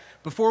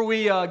Before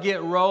we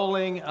get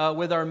rolling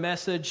with our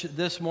message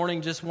this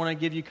morning, just want to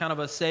give you kind of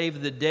a save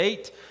the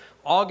date.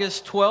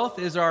 August 12th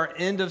is our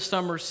end of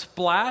summer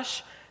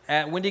splash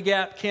at Windy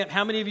Gap Camp.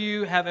 How many of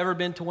you have ever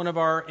been to one of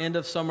our end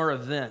of summer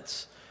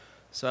events?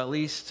 So at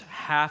least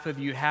half of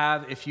you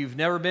have. If you've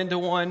never been to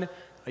one,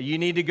 you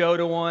need to go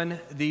to one.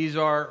 These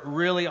are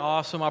really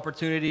awesome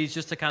opportunities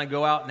just to kind of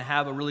go out and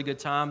have a really good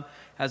time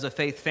as a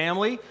faith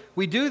family.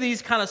 We do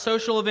these kind of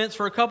social events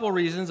for a couple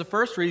reasons. The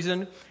first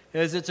reason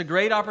is it's a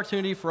great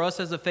opportunity for us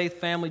as a faith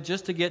family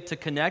just to get to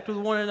connect with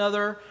one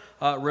another,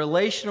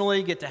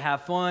 relationally, get to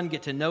have fun,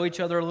 get to know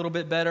each other a little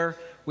bit better.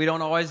 We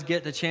don't always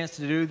get the chance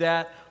to do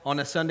that on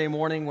a Sunday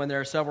morning when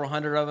there are several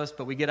hundred of us,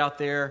 but we get out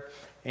there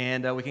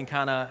and we can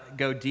kind of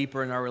go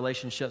deeper in our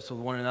relationships with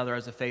one another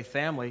as a faith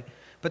family.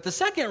 But the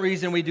second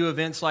reason we do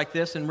events like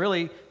this, and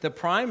really the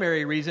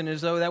primary reason, is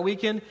though that we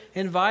can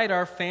invite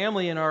our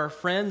family and our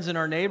friends and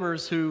our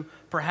neighbors who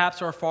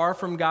perhaps are far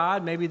from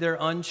God, maybe they're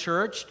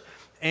unchurched,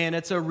 and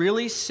it's a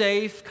really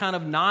safe, kind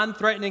of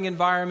non-threatening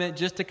environment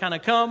just to kind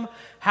of come,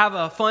 have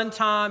a fun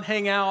time,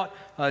 hang out,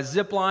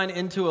 zip line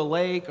into a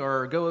lake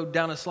or go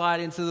down a slide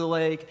into the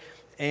lake.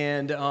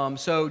 And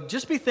so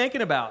just be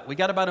thinking about, we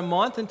got about a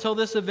month until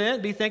this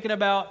event, be thinking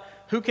about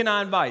who can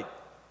I invite?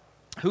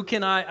 Who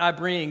can I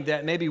bring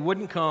that maybe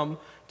wouldn't come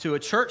to a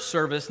church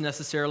service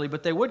necessarily,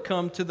 but they would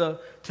come to the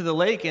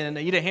lake and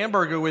eat a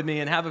hamburger with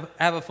me and have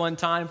a fun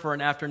time for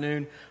an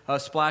afternoon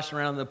splashing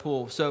around in the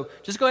pool. So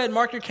just go ahead and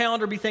mark your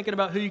calendar, be thinking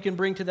about who you can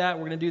bring to that.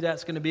 We're going to do that.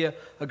 It's going to be a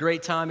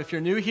great time. If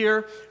you're new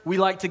here, we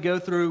like to go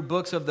through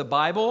books of the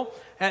Bible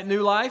at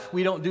New Life.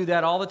 We don't do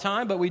that all the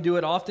time, but we do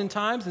it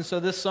oftentimes. And so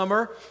this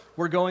summer,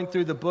 we're going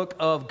through the book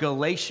of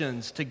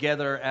Galatians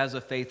together as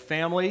a faith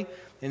family.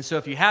 And so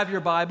if you have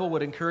your Bible,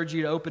 would encourage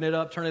you to open it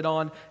up, turn it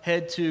on,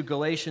 head to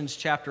Galatians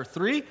chapter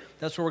 3.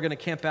 That's where we're going to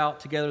camp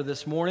out together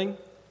this morning.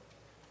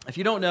 If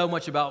you don't know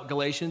much about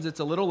Galatians, it's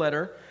a little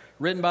letter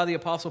written by the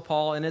Apostle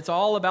Paul, and it's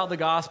all about the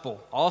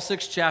gospel. All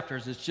 6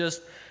 chapters. It's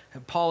just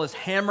Paul is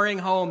hammering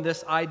home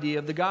this idea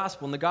of the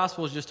gospel. And the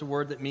gospel is just a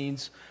word that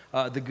means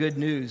the good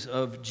news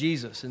of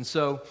Jesus. And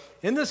so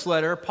in this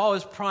letter, Paul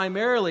is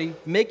primarily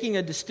making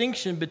a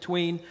distinction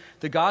between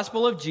the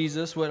gospel of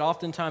Jesus, what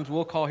oftentimes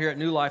we'll call here at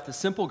New Life the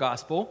simple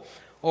gospel,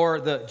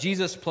 or the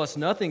Jesus plus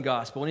nothing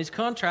gospel. And he's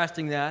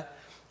contrasting that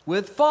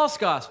with false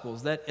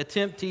gospels that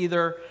attempt to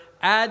either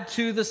add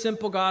to the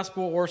simple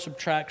gospel or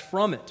subtract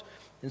from it.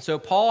 And so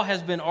Paul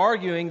has been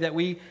arguing that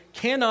we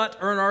cannot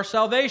earn our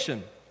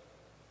salvation.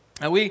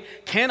 And we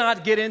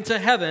cannot get into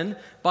heaven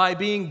by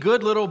being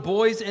good little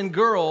boys and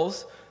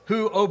girls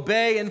who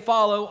obey and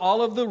follow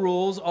all of the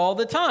rules all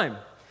the time.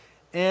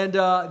 And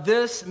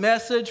this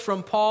message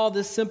from Paul,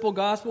 this simple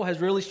gospel, has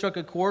really struck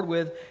a chord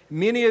with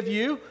many of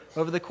you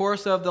over the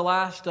course of the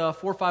last 4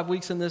 or 5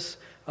 weeks in this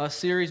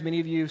series. Many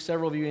of you,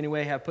 several of you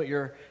anyway, have put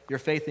your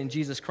faith in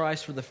Jesus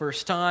Christ for the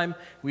first time.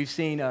 We've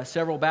seen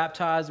several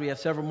baptized. We have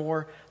several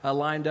more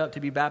lined up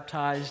to be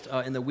baptized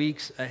in the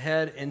weeks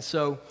ahead. And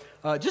so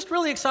just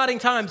really exciting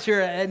times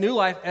here at New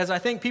Life as I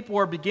think people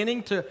are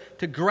beginning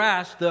to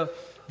grasp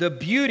the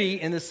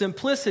beauty and the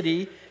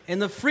simplicity and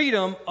the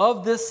freedom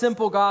of this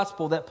simple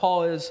gospel that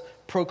Paul is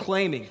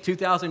proclaiming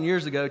 2,000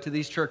 years ago to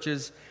these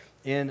churches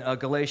in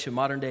Galatia,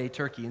 modern-day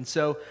Turkey. And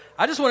so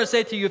I just want to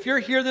say to you, if you're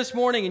here this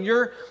morning and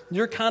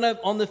you're kind of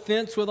on the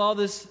fence with all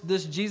this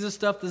Jesus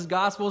stuff, this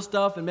gospel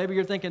stuff, and maybe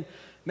you're thinking,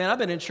 man, I've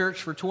been in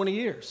church for 20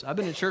 years. I've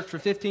been in church for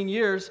 15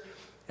 years.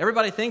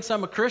 Everybody thinks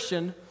I'm a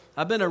Christian.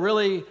 I've been a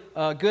really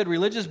good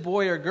religious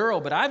boy or girl,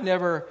 but I've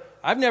never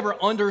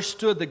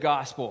understood the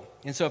gospel.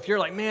 And so if you're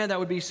like, man, that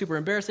would be super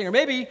embarrassing, or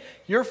maybe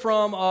you're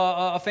from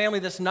a family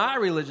that's not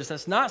religious,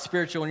 that's not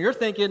spiritual, and you're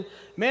thinking,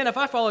 man, if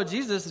I follow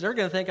Jesus, they're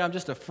going to think I'm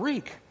just a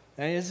freak.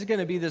 And this is going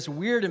to be this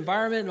weird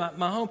environment in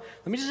my home.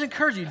 Let me just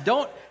encourage you,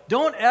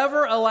 don't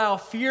ever allow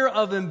fear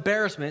of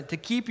embarrassment to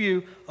keep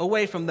you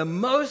away from the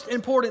most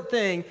important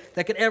thing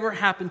that could ever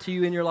happen to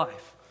you in your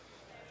life.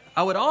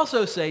 I would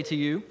also say to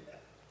you,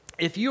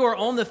 if you are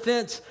on the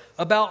fence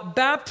about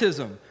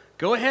baptism,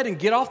 go ahead and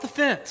get off the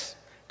fence.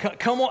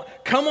 Come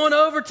on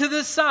over to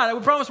this side. I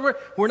promise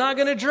we're not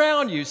going to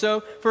drown you.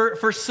 So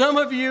for some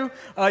of you,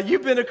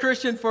 you've been a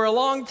Christian for a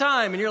long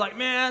time, and you're like,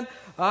 man,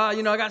 I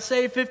got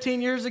saved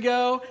 15 years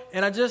ago,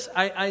 and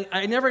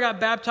I never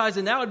got baptized,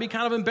 and that would be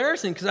kind of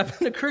embarrassing because I've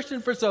been a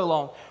Christian for so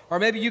long. Or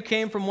maybe you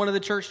came from one of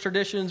the church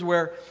traditions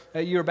where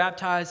you were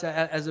baptized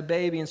as a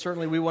baby, and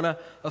certainly we want to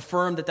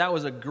affirm that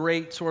was a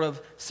great sort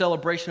of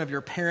celebration of your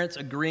parents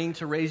agreeing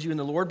to raise you in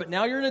the Lord. But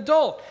now you're an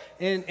adult,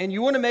 and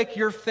you want to make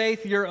your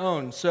faith your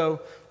own.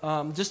 So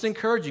just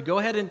encourage you, go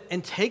ahead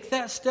and take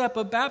that step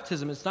of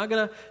baptism. It's not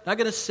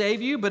gonna save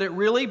you, but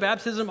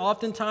baptism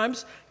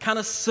oftentimes kind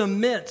of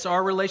cements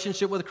our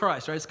relationship with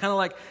Christ, right? It's kind of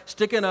like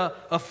sticking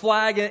a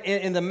flag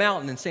in the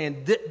mountain and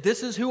saying,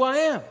 this is who I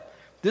am.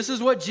 This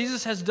is what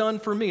Jesus has done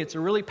for me. It's a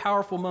really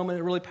powerful moment,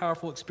 a really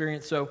powerful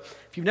experience. So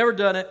if you've never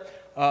done it,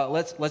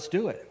 let's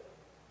do it.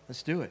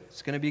 Let's do it.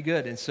 It's going to be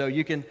good. And so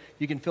you can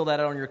fill that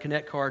out on your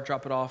Connect card,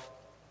 drop it off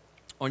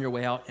on your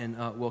way out, and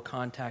we'll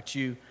contact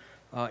you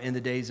in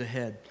the days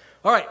ahead.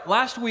 All right,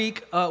 last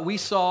week we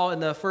saw in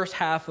the first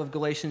half of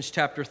Galatians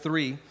chapter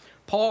 3,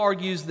 Paul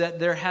argues that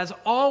there has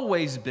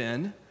always,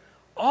 from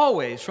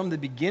the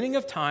beginning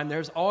of time,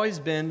 there's always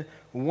been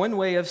one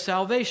way of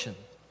salvation.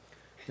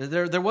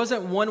 There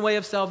wasn't one way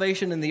of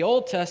salvation in the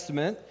Old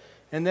Testament,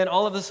 and then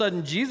all of a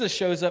sudden Jesus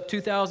shows up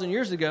 2,000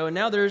 years ago, and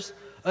now there's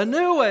a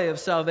new way of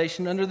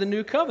salvation under the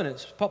new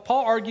covenants.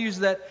 Paul argues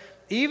that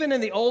even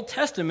in the Old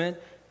Testament,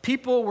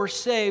 people were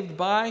saved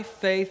by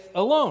faith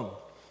alone.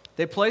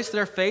 They placed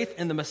their faith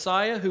in the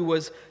Messiah who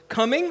was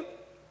coming,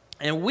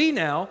 and we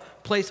now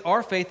place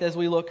our faith as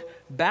we look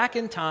back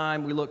in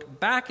time, we look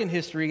back in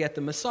history at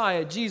the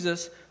Messiah,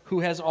 Jesus, who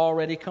has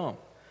already come.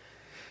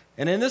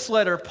 And in this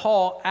letter,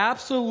 Paul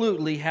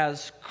absolutely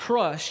has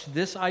crushed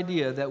this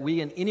idea that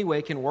we in any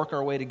way can work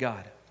our way to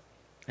God.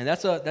 And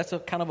that's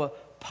a kind of a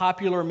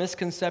popular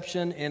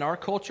misconception in our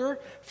culture.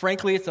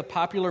 Frankly, it's a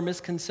popular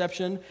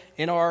misconception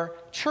in our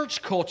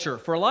church culture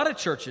for a lot of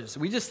churches.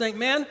 We just think,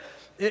 man,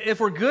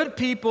 if we're good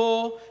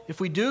people, if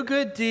we do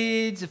good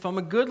deeds, if I'm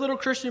a good little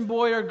Christian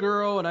boy or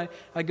girl, and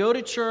I go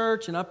to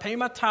church, and I pay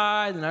my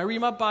tithe, and I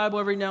read my Bible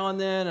every now and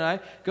then, and I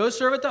go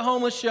serve at the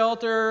homeless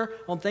shelter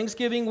on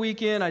Thanksgiving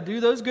weekend, I do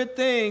those good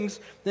things,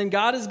 then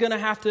God is going to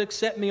have to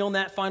accept me on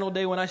that final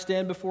day when I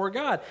stand before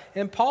God.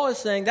 And Paul is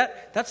saying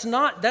that's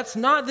not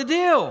the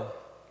deal.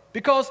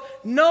 Because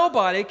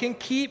nobody can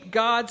keep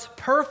God's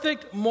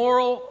perfect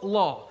moral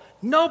law.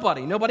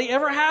 Nobody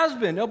ever has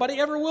been, nobody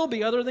ever will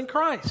be other than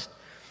Christ.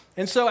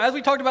 And so, as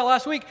we talked about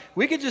last week,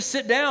 we could just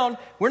sit down.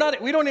 We don't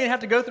even have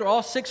to go through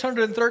all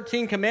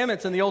 613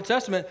 commandments in the Old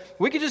Testament.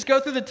 We could just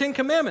go through the 10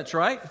 commandments,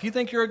 right? If you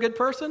think you're a good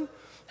person.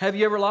 Have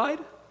you ever lied?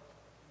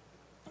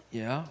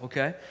 Yeah,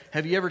 okay.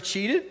 Have you ever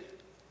cheated?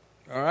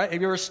 All right.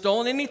 Have you ever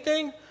stolen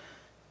anything?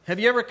 Have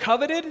you ever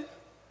coveted?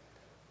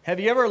 Have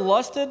you ever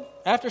lusted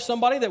after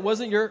somebody that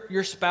wasn't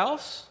your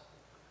spouse?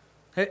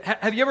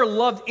 Have you ever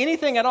loved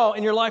anything at all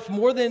in your life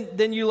more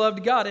than you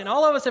loved God? And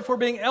all of us, if we're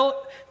being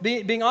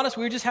honest,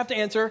 we just have to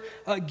answer,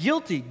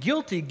 guilty.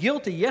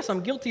 Yes,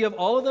 I'm guilty of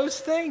all of those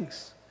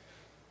things.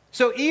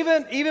 So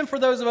even for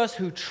those of us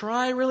who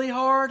try really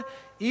hard,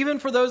 even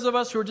for those of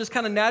us who are just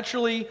kind of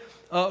naturally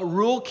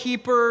rule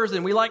keepers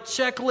and we like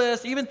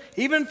checklists,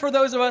 even for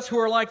those of us who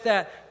are like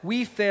that,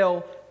 we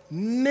fail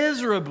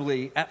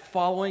miserably at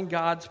following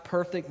God's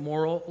perfect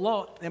moral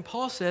law. And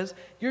Paul says,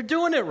 you're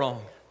doing it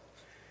wrong.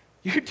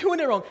 You're doing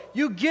it wrong.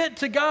 You get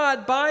to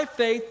God by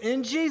faith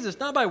in Jesus,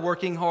 not by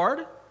working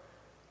hard,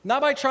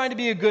 not by trying to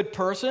be a good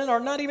person, or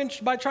not even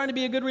by trying to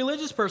be a good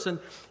religious person.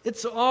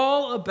 It's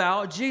all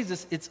about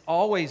Jesus. It's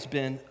always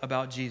been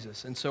about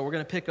Jesus. And so we're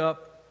going to pick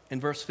up in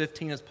verse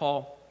 15 as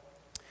Paul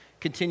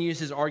continues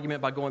his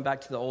argument by going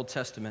back to the Old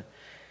Testament.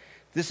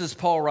 This is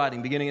Paul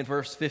writing, beginning in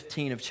verse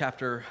 15 of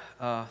chapter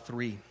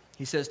 3.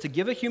 He says, "To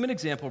give a human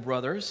example,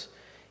 brothers,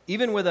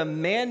 even with a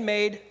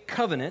man-made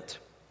covenant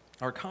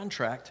or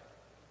contract,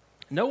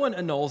 no one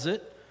annuls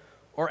it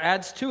or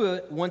adds to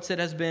it once it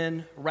has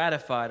been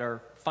ratified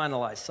or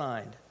finalized,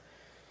 signed.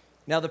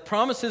 Now the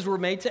promises were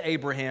made to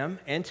Abraham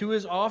and to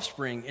his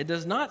offspring. It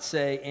does not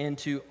say, and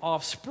to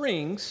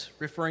offsprings,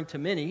 referring to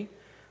many,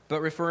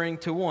 but referring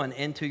to one,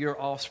 and to your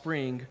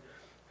offspring,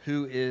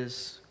 who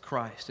is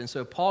Christ." And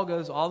so Paul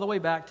goes all the way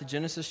back to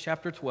Genesis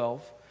chapter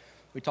 12.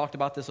 We talked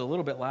about this a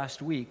little bit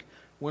last week.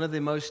 One of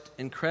the most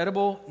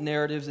incredible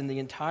narratives in the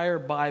entire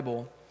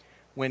Bible,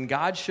 when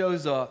God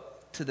shows up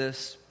to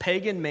this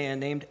pagan man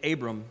named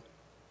Abram,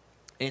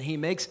 and he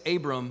makes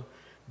Abram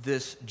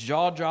this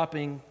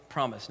jaw-dropping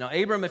promise. Now,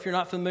 Abram, if you're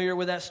not familiar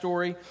with that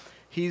story,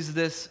 he's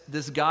this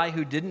guy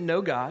who didn't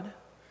know God.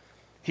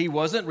 He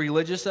wasn't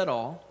religious at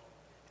all.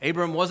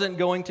 Abram wasn't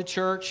going to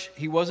church.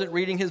 He wasn't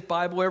reading his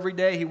Bible every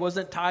day. He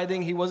wasn't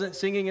tithing. He wasn't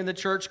singing in the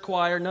church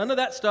choir. None of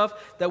that stuff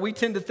that we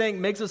tend to think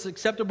makes us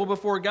acceptable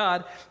before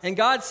God. And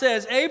God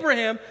says,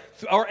 Abram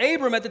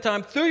at the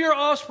time, through your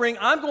offspring,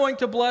 I'm going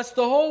to bless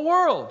the whole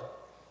world.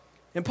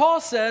 And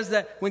Paul says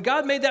that when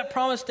God made that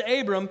promise to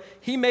Abram,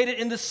 he made it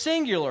in the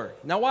singular.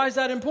 Now, why is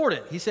that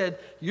important? He said,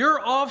 your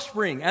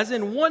offspring, as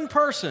in one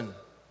person,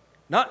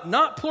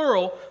 not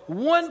plural,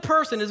 one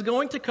person is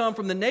going to come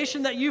from the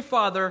nation that you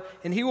father,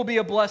 and he will be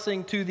a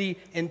blessing to the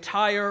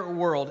entire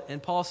world.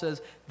 And Paul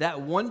says that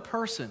one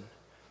person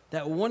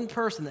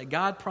that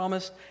God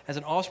promised as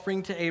an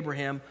offspring to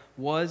Abraham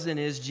was and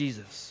is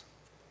Jesus.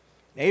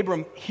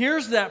 Abram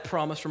hears that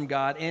promise from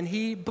God, and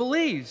he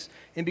believes.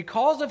 And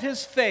because of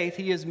his faith,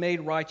 he is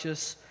made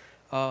righteous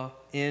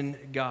in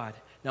God.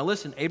 Now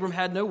listen, Abram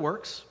had no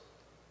works.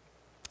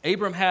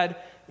 Abram had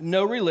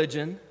no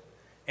religion.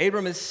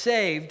 Abram is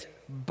saved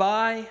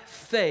by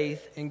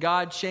faith, and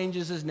God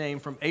changes his name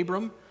from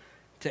Abram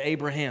to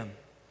Abraham.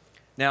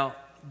 Now,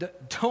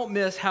 don't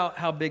miss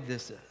how big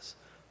this is.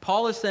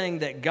 Paul is saying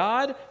that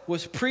God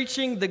was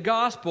preaching the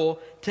gospel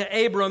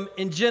to Abram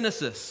in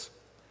Genesis,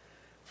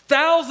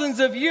 thousands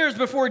of years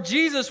before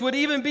Jesus would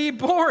even be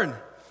born.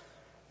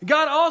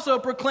 God also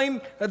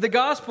proclaimed the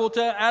gospel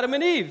to Adam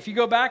and Eve. If you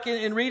go back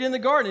and read in the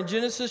garden in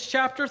Genesis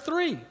chapter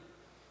 3.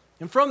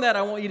 And from that,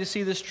 I want you to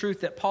see this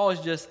truth that Paul is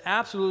just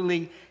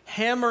absolutely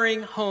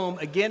hammering home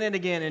again and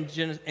again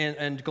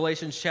in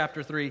Galatians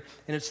chapter 3.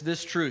 And it's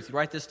this truth.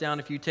 Write this down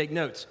if you take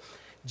notes.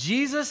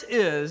 Jesus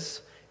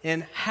is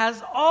and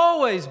has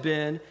always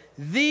been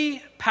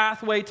the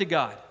pathway to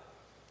God.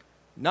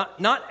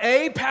 Not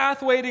a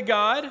pathway to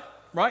God,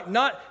 right?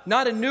 Not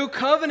a new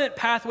covenant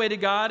pathway to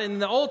God. In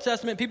the Old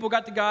Testament, people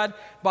got to God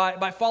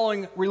by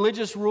following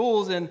religious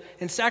rules and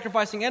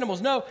sacrificing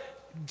animals. No,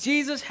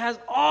 Jesus has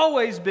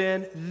always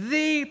been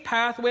the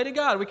pathway to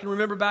God. We can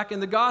remember back in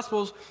the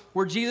Gospels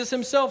where Jesus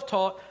himself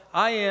taught,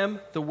 I am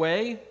the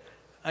way,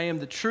 I am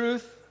the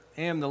truth,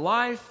 I am the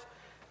life.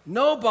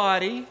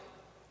 Nobody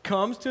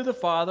comes to the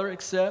Father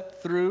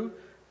except through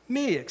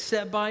me,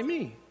 except by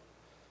me.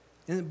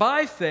 And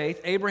by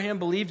faith, Abraham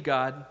believed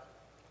God,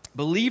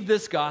 believed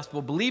this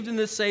gospel, believed in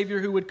this Savior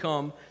who would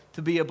come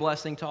to be a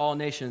blessing to all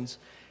nations,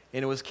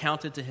 and it was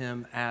counted to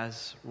him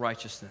as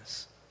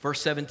righteousness.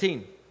 Verse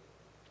 17.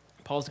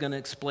 Paul's going to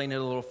explain it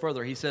a little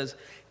further. He says,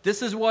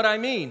 this is what I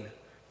mean.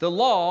 The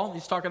law,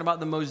 he's talking about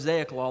the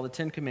Mosaic law, the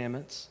Ten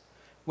Commandments,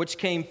 which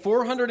came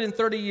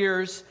 430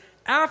 years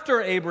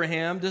after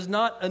Abraham, does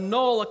not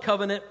annul a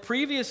covenant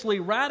previously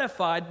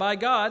ratified by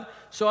God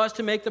so as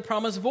to make the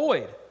promise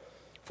void.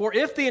 For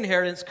if the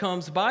inheritance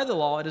comes by the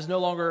law, it no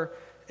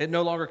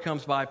longer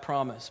comes by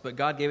promise, but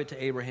God gave it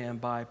to Abraham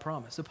by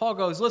promise. So Paul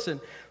goes, listen,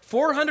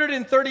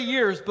 430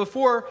 years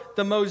before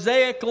the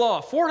Mosaic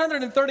law,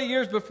 430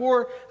 years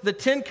before the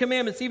Ten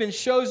Commandments even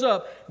shows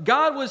up,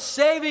 God was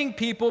saving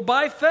people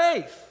by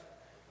faith.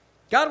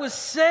 God was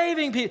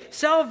saving people.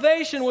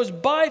 Salvation was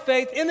by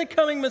faith in the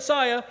coming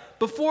Messiah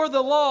before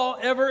the law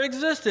ever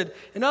existed.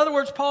 In other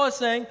words, Paul is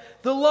saying,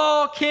 the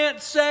law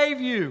can't save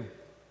you.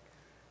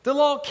 The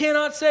law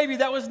cannot save you.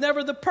 That was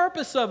never the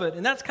purpose of it.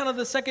 And that's kind of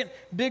the second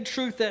big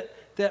truth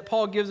that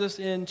Paul gives us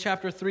in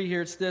chapter 3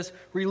 here. It's this: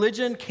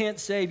 religion can't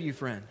save you,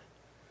 friend.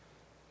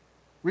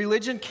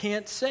 Religion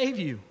can't save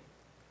you.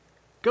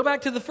 Go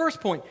back to the first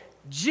point.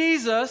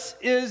 Jesus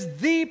is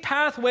the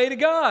pathway to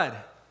God.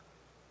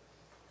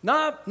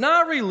 Not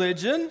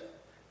religion,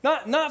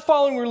 not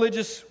following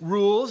religious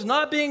rules,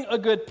 not being a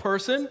good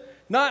person,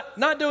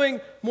 not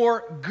doing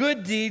more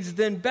good deeds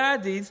than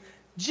bad deeds.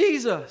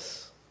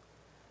 Jesus.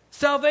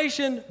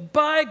 Salvation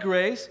by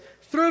grace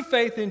through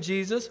faith in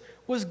Jesus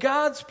was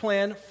God's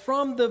plan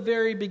from the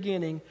very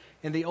beginning,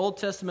 and the Old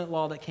Testament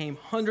law that came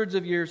hundreds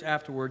of years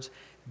afterwards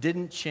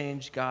didn't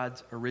change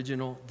God's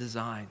original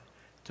design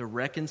to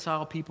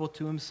reconcile people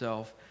to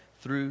himself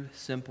through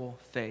simple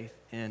faith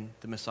in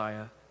the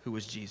Messiah who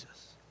was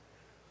Jesus.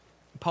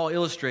 Paul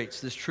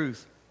illustrates this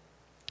truth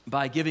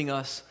by giving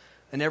us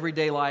an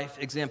everyday life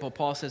example.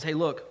 Paul says, hey,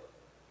 look,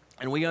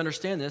 and we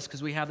understand this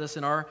because we have this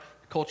in our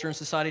culture and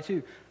society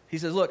too. He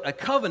says, look, a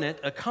covenant,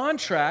 a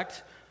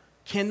contract,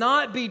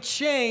 cannot be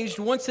changed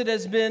once it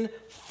has been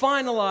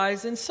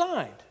finalized and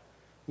signed.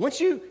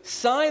 Once you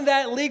sign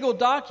that legal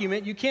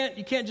document, you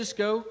can't just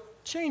go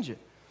change it.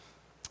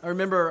 I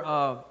remember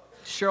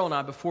Cheryl and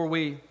I, before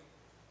we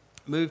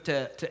moved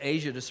to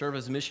Asia to serve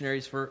as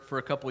missionaries for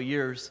a couple of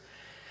years,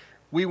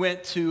 we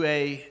went to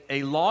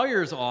a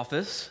lawyer's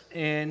office,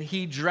 and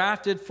he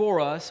drafted for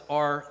us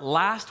our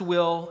last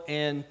will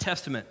and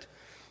testament.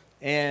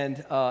 And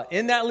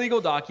in that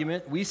legal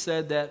document, we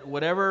said that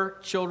whatever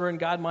children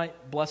God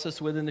might bless us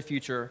with in the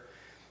future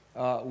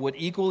would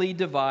equally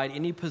divide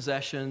any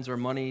possessions or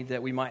money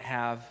that we might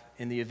have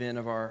in the event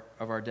of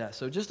our death.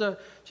 So just a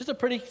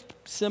pretty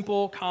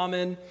simple,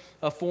 common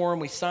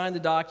form. We signed the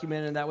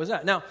document, and that was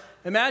that. Now,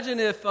 imagine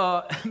if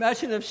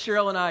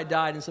Cheryl and I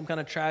died in some kind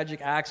of tragic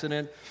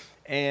accident,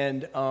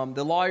 and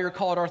the lawyer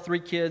called our 3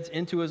 kids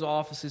into his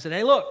office and said,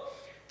 hey, look,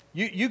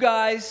 you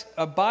guys,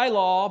 by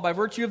law, by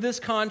virtue of this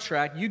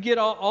contract, you get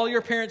all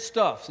your parents'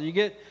 stuff. So you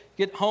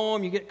get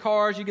home, you get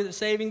cars, you get a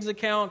savings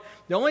account.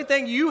 The only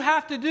thing you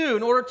have to do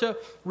in order to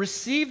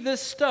receive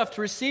this stuff,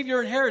 to receive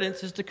your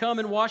inheritance, is to come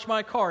and wash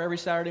my car every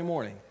Saturday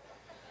morning.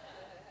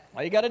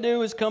 All you got to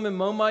do is come and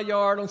mow my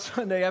yard on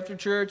Sunday after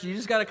church. You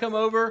just got to come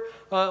over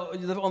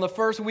on the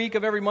first week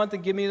of every month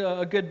and give me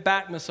a good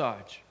back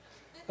massage.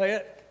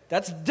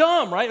 That's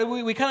dumb, right?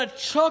 We kind of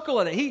chuckle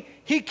at it.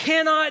 He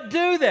cannot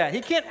do that. He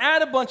can't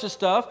add a bunch of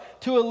stuff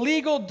to a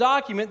legal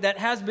document that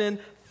has been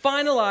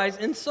finalized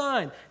and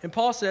signed. And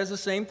Paul says the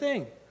same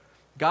thing.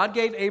 God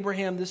gave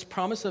Abraham this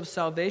promise of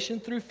salvation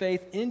through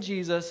faith in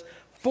Jesus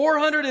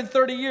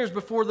 430 years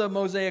before the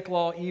Mosaic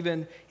law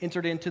even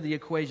entered into the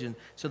equation.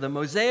 So the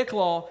Mosaic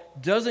law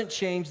doesn't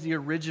change the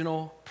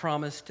original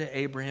promise to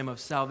Abraham of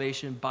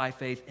salvation by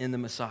faith in the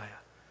Messiah.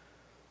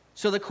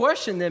 So the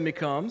question then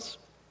becomes,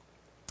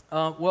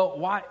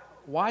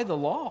 why the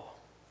law?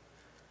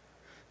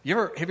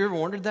 Have you ever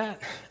wondered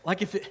that?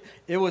 Like, if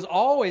it was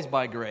always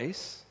by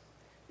grace,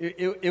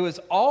 it was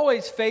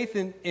always faith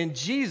in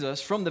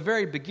Jesus from the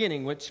very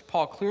beginning, which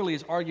Paul clearly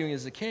is arguing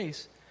is the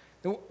case,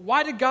 then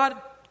why did God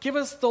give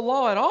us the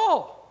law at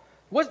all?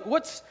 What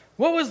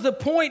was the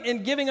point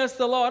in giving us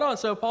the law at all? And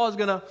so Paul is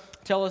going to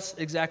tell us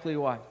exactly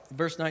why.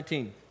 Verse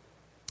 19,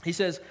 he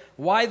says,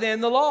 why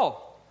then the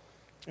law?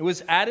 It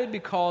was added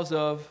because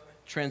of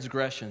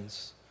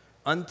transgressions.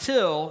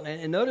 until,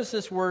 and notice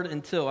this word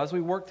until, as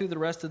we work through the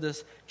rest of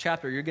this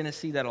chapter, you're going to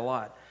see that a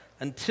lot.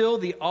 Until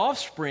the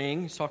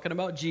offspring, he's talking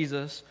about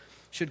Jesus,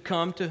 should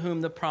come to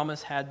whom the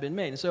promise had been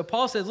made. And so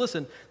Paul says,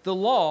 listen, the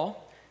law,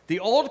 the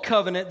old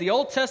covenant, the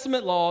Old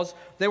Testament laws,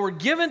 they were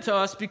given to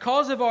us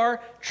because of our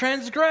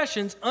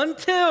transgressions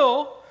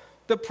until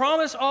the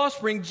promised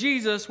offspring,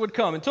 Jesus, would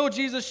come, until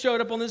Jesus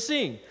showed up on the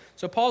scene.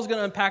 So Paul's going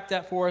to unpack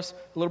that for us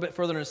a little bit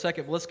further in a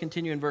second, but let's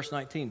continue in verse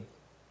 19.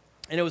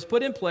 And it was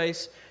put in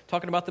place,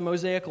 talking about the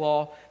Mosaic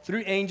law,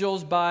 through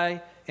angels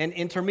by an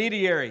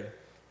intermediary.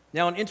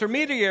 Now, an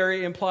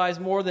intermediary implies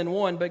more than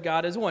one, but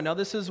God is one. Now,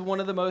 this is one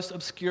of the most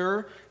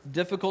obscure,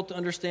 difficult to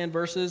understand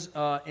verses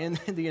in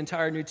the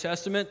entire New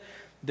Testament.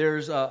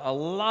 There's a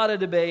lot of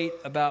debate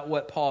about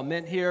what Paul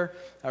meant here.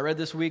 I read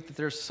this week that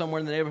there's somewhere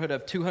in the neighborhood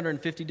of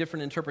 250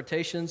 different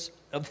interpretations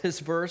of this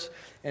verse.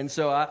 And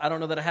so I don't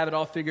know that I have it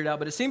all figured out,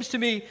 but it seems to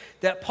me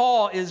that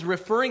Paul is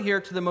referring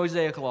here to the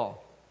Mosaic law.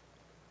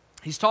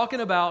 He's talking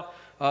about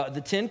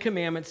the 10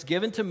 Commandments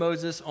given to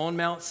Moses on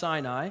Mount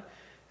Sinai.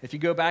 If you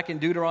go back in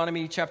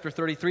Deuteronomy chapter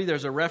 33,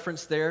 there's a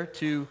reference there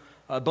to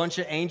a bunch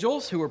of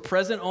angels who were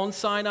present on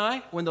Sinai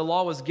when the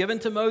law was given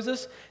to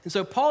Moses. And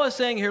so Paul is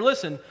saying here,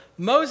 listen,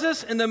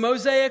 Moses and the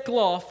Mosaic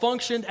law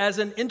functioned as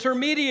an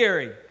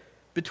intermediary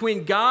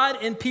between God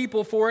and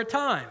people for a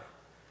time.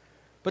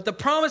 But the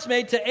promise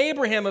made to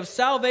Abraham of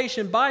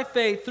salvation by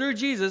faith through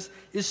Jesus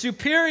is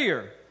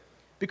superior,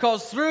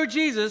 because through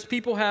Jesus,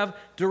 people have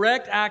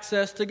direct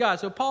access to God.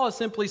 So Paul is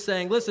simply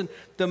saying, listen,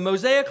 the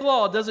Mosaic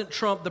law doesn't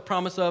trump the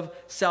promise of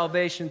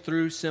salvation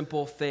through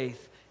simple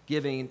faith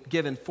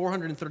given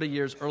 430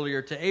 years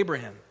earlier to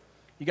Abraham.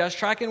 You guys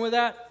tracking with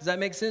that? Does that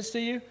make sense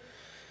to you? It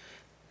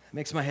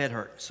makes my head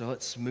hurt. So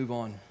let's move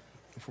on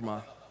before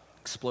my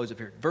explosive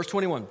here. Verse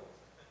 21.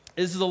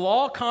 Is the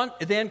law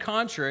then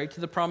contrary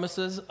to the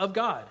promises of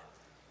God?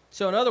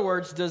 So in other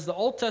words, does the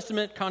Old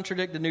Testament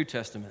contradict the New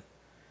Testament?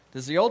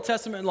 Does the Old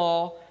Testament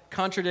law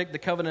contradict the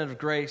covenant of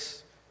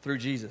grace through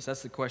Jesus?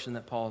 That's the question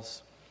that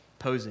Paul's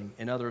posing,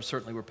 and others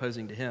certainly were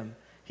posing to him.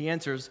 He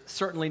answers,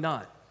 certainly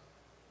not.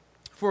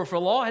 For if a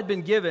law had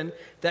been given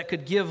that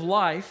could give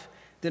life,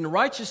 then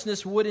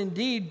righteousness would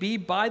indeed be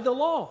by the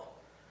law.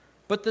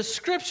 But the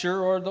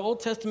Scripture, or the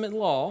Old Testament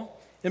law,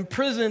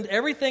 imprisoned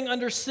everything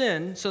under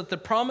sin so that the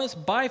promise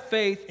by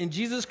faith in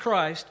Jesus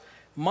Christ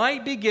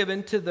might be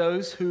given to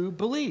those who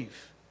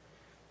believe.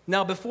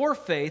 Now, before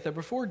faith, or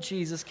before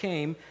Jesus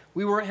came,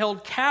 we were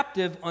held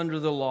captive under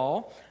the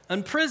law,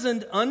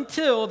 imprisoned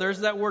until,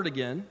 there's that word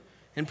again,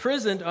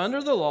 imprisoned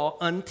under the law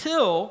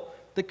until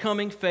the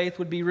coming faith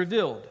would be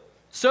revealed.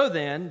 So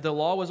then, the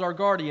law was our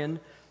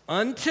guardian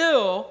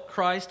until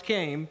Christ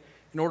came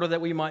in order that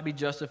we might be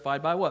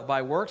justified by what?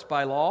 By works,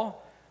 by law,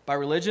 by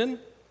religion?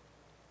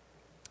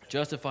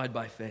 Justified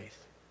by faith.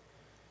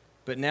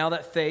 But now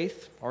that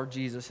faith, or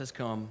Jesus, has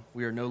come,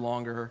 we are no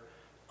longer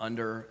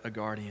under a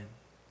guardian.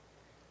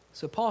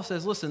 So Paul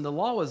says, listen, the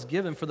law was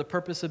given for the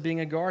purpose of being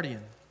a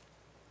guardian.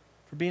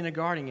 For being a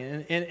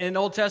guardian. In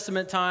Old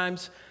Testament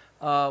times,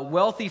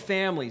 wealthy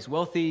families,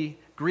 wealthy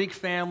Greek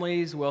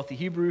families, wealthy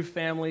Hebrew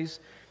families,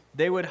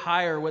 they would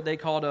hire what they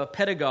called a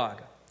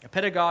pedagogue. A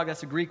pedagogue,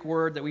 that's a Greek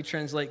word that we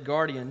translate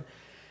guardian.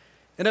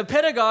 And a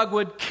pedagogue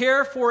would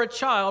care for a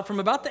child from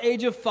about the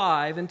age of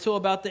 5 until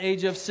about the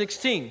age of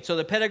 16. So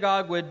the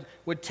pedagogue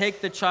would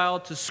take the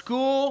child to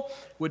school,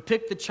 would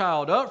pick the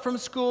child up from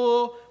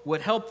school,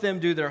 would help them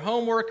do their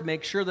homework,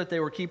 make sure that they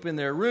were keeping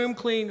their room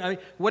clean. I mean,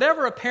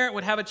 whatever a parent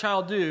would have a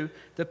child do,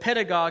 the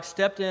pedagogue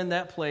stepped in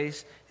that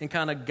place and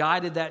kind of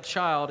guided that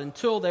child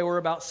until they were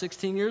about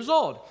 16 years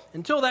old,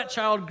 until that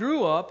child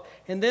grew up,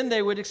 and then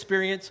they would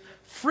experience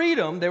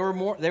freedom. They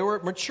were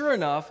mature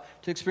enough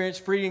to experience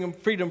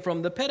freedom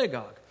from the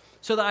pedagogue.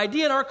 So the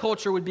idea in our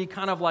culture would be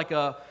kind of like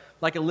a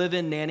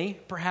live-in nanny,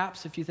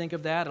 perhaps, if you think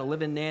of that, a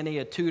live-in nanny,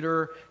 a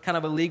tutor, kind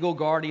of a legal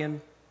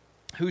guardian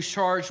who's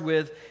charged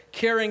with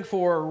caring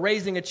for or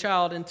raising a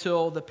child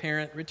until the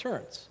parent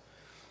returns.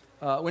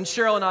 When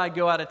Cheryl and I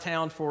go out of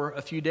town for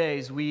a few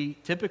days, we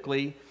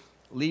typically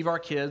leave our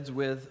kids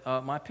with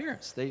my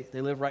parents. They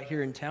live right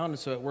here in town, and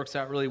so it works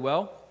out really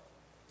well.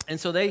 And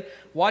so they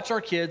watch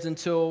our kids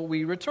until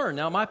we return.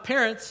 Now, my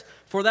parents,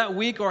 for that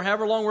week or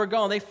however long we're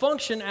gone, they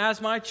function as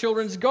my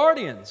children's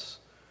guardians.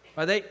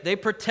 They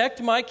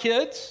protect my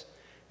kids.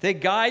 They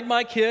guide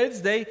my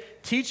kids. They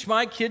teach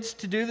my kids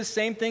to do the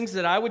same things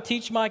that I would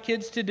teach my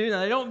kids to do. Now,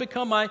 they don't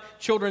become my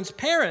children's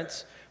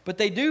parents, but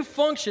they do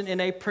function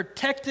in a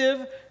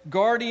protective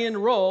guardian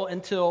role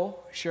until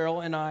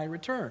Cheryl and I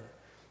return.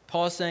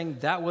 Paul is saying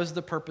that was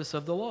the purpose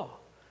of the law,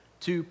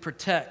 to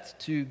protect,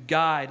 to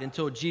guide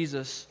until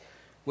Jesus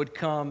would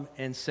come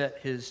and set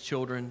his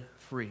children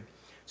free.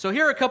 So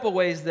here are a couple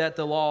ways that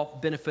the law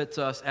benefits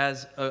us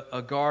as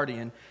a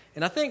guardian.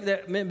 And I think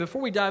that, man,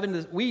 before we dive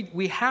into this,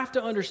 we have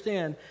to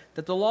understand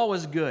that the law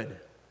was good.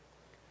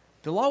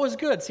 The law was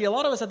good. See, a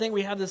lot of us, I think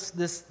we have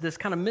this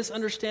kind of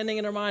misunderstanding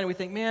in our mind. We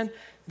think, man,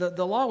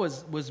 the law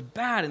was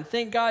bad, and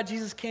thank God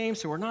Jesus came,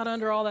 so we're not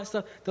under all that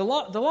stuff. The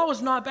law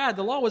was not bad.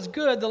 The law was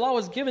good. The law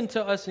was given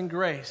to us in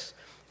grace.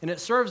 And it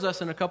serves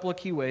us in a couple of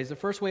key ways. The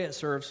first way it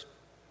serves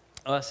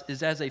us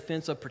is as a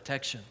fence of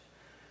protection.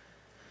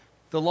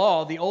 The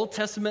law, the Old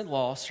Testament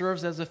law,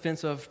 serves as a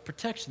fence of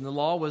protection. The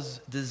law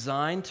was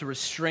designed to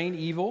restrain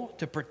evil,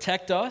 to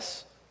protect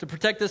us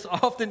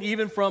often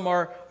even from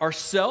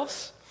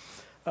ourselves.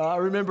 I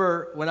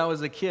remember when I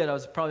was a kid, I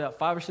was probably about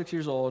 5 or 6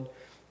 years old.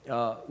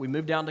 We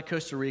moved down to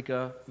Costa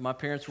Rica. My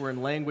parents were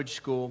in language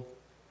school,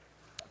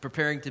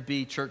 preparing to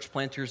be church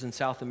planters in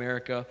South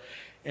America.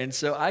 And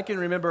so I can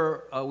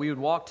remember we would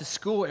walk to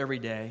school every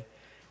day,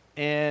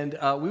 and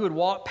we would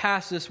walk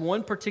past this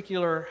one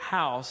particular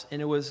house,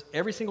 and it was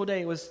every single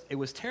day it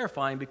was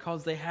terrifying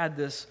because they had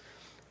this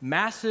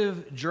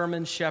massive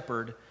German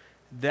shepherd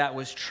that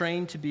was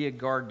trained to be a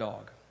guard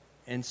dog.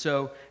 And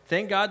so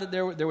thank God that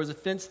there was a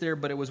fence there,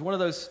 but it was one of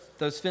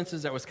those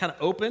fences that was kind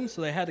of open,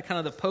 so they had the kind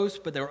of the posts,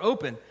 but they were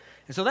open.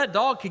 And so that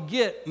dog could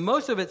get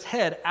most of its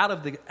head out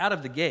of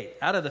the gate,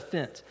 out of the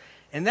fence.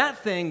 And that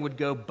thing would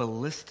go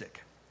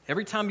ballistic.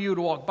 Every time you would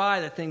walk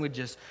by, that thing would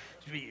just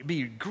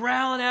be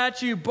growling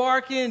at you,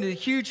 barking, the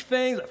huge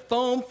things,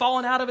 foam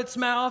falling out of its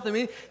mouth. I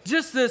mean,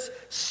 just this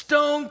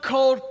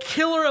stone-cold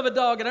killer of a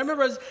dog. And I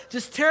remember I was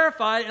just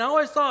terrified, and I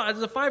always thought,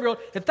 as a 5-year-old,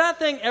 if that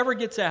thing ever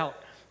gets out,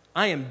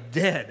 I am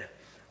dead.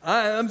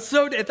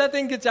 If that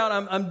thing gets out,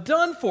 I'm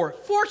done for.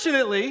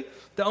 Fortunately,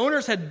 the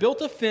owners had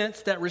built a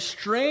fence that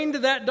restrained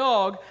that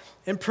dog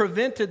and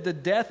prevented the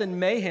death and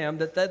mayhem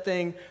that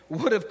thing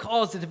would have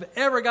caused if it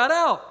ever got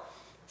out.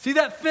 See,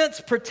 that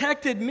fence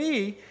protected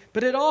me,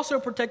 but it also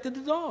protected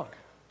the dog,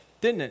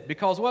 didn't it?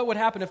 Because what would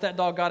happen if that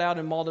dog got out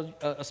and mauled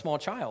a small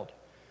child?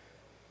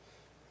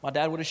 My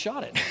dad would have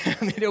shot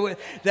it.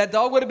 That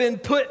dog would have been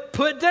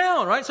put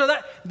down, right? So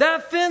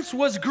that fence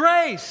was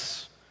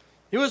grace.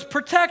 It was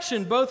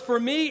protection both for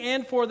me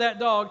and for that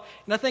dog.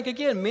 And I think,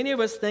 again, many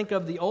of us think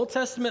of the Old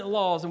Testament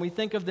laws and we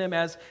think of them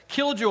as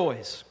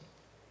killjoys.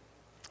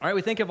 All right,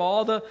 we think of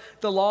all the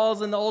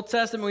laws in the Old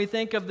Testament, we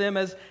think of them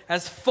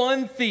as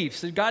fun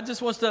thieves. God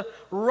just wants to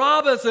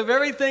rob us of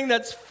everything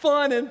that's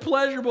fun and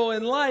pleasurable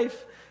in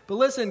life. But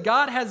listen,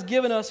 God has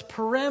given us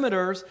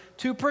parameters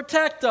to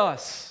protect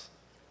us.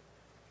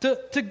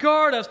 To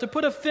guard us, to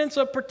put a fence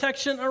of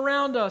protection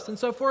around us. And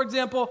so, for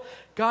example,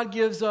 God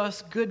gives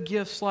us good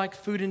gifts like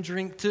food and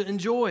drink to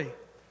enjoy.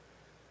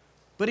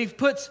 But he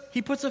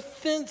puts a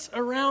fence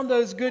around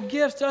those good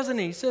gifts, doesn't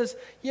he? He says,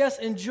 yes,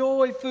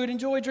 enjoy food,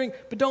 enjoy drink,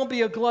 but don't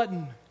be a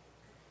glutton.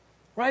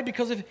 Right?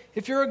 Because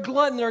if you're a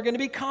glutton, there are going to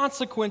be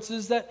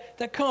consequences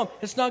that come.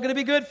 It's not going to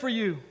be good for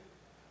you.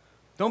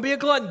 Don't be a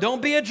glutton.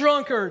 Don't be a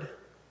drunkard.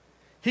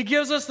 He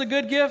gives us the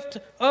good gift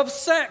of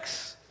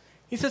sex.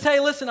 He says,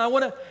 hey, listen, I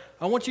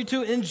want you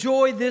to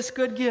enjoy this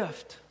good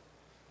gift.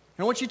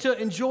 I want you to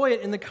enjoy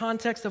it in the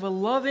context of a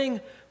loving,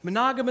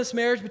 monogamous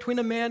marriage between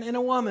a man and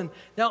a woman.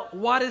 Now,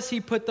 why does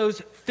he put those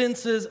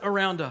fences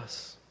around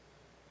us?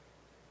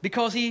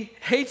 Because he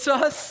hates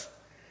us?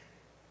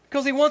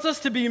 Because he wants us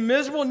to be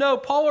miserable? No,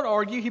 Paul would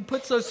argue he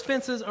puts those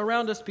fences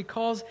around us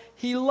because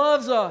he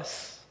loves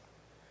us.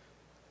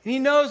 And he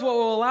knows what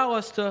will allow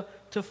us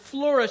to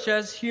flourish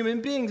as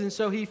human beings. And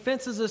so he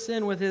fences us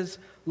in with his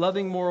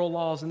loving moral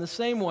laws in the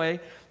same way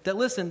that,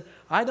 listen,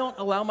 I don't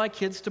allow my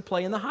kids to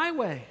play in the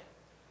highway.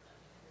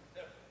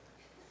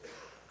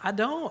 I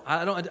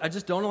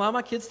just don't allow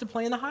my kids to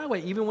play in the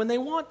highway, even when they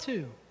want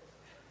to.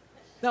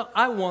 Now,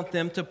 I want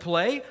them to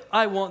play.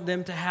 I want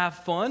them to have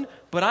fun.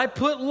 But I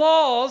put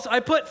laws, I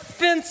put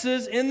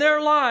fences in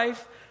their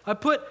life. I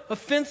put a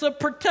fence of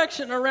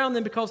protection around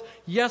them because,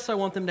 yes, I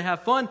want them to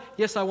have fun.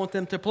 Yes, I want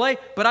them to play.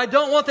 But I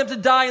don't want them to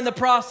die in the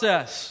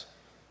process.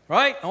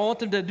 Right? I want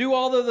them to do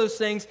all of those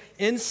things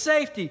in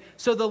safety.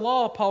 So the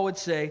law, Paul would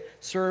say,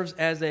 serves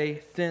as a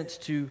fence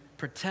to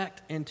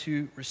protect and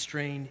to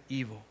restrain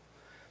evil.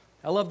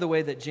 I love the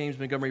way that James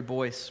Montgomery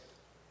Boyce,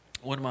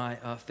 one of my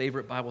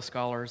favorite Bible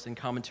scholars and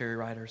commentary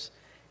writers,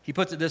 he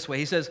puts it this way.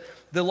 He says,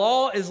 the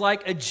law is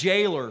like a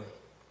jailer.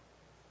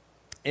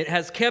 It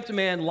has kept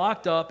man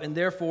locked up and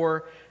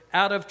therefore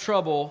out of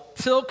trouble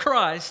till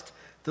Christ,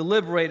 the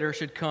liberator,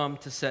 should come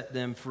to set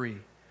them free.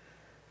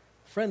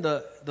 Friend,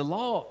 the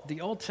law,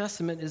 the Old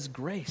Testament is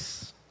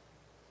grace.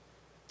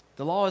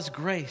 The law is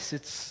grace.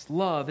 It's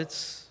love.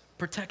 It's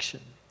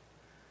protection.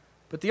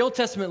 But the Old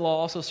Testament law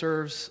also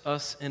serves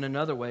us in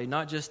another way,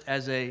 not just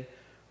as a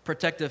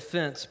protective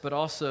fence, but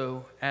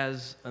also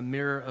as a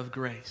mirror of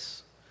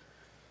grace.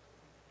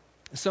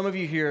 Some of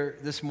you here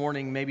this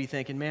morning may be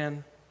thinking,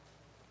 man,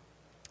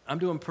 I'm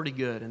doing pretty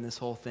good in this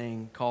whole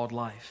thing called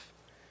life.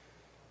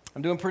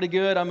 I'm doing pretty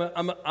good.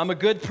 I'm a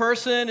good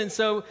person. And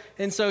so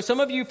some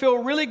of you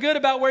feel really good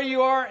about where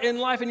you are in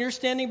life and you're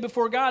standing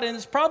before God. And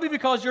it's probably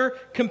because you're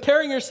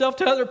comparing yourself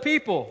to other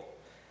people.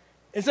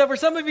 And so for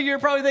some of you, you're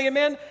probably thinking,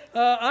 man,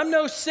 I'm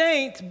no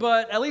saint,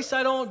 but at least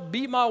I don't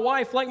beat my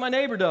wife like my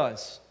neighbor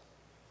does.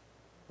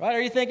 Right?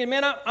 Are you thinking,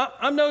 man,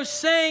 I'm no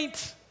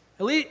saint.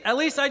 At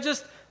least I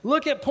just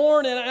look at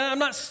porn and I'm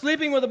not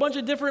sleeping with a bunch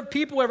of different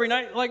people every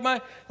night like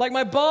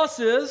my boss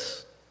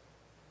is.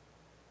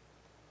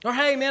 Or,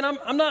 hey, man,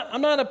 I'm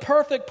not a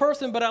perfect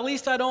person, but at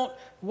least I don't,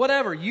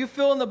 whatever. You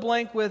fill in the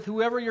blank with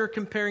whoever you're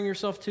comparing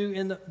yourself to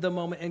in the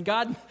moment. And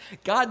God,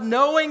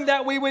 knowing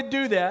that we would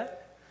do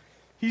that,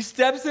 he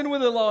steps in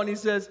with the law and he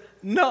says,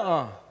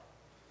 nuh-uh.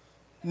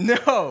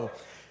 No.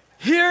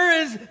 Here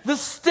is the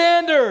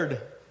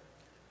standard.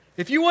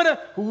 If you want to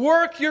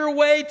work your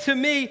way to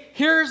me,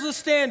 here's the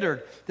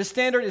standard. The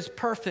standard is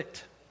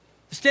perfect.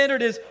 The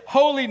standard is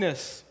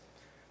holiness.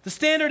 The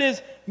standard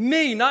is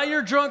me, not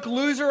your drunk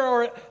loser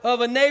or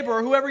of a neighbor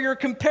or whoever you're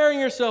comparing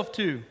yourself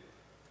to.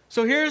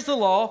 So here's the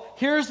law.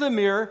 Here's the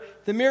mirror.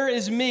 The mirror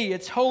is me.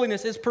 It's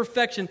holiness. It's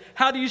perfection.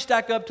 How do you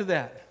stack up to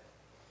that?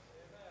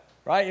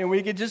 Right? And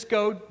we could just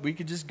go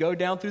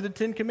down through the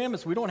 10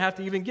 Commandments. We don't have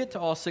to even get to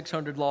all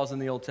 600 laws in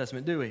the Old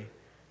Testament, do we?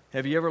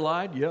 Have you ever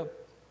lied? Yep.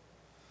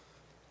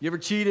 You ever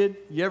cheated?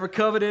 You ever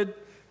coveted?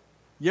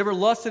 You ever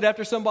lusted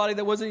after somebody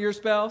that wasn't your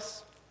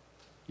spouse?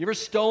 You ever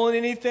stolen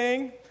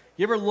anything?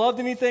 You ever loved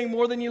anything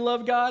more than you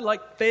love God?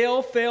 Like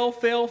fail.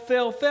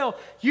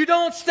 You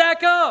don't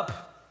stack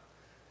up.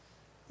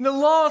 The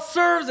law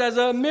serves as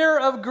a mirror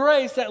of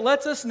grace that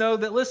lets us know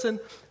that, listen,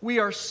 we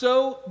are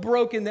so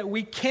broken that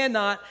we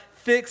cannot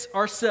fix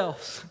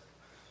ourselves.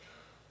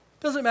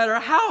 Doesn't matter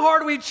how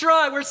hard we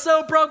try, we're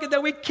so broken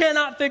that we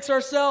cannot fix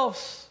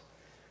ourselves.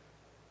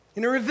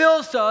 And it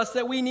reveals to us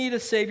that we need a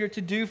Savior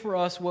to do for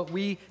us what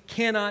we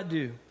cannot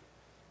do.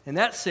 And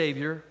that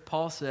Savior,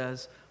 Paul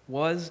says,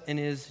 was and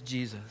is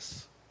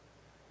Jesus.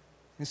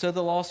 And so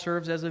the law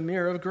serves as a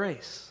mirror of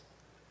grace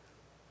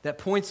that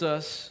points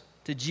us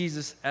to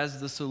Jesus as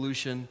the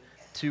solution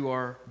to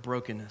our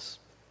brokenness.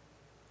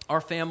 Our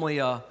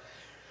family,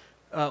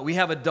 we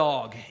have a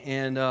dog,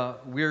 and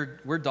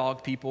we're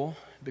dog people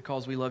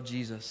because we love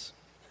Jesus.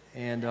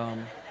 And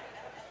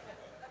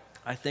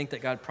I think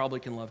that God probably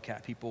can love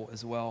cat people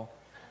as well.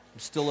 I'm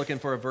still looking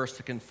for a verse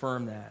to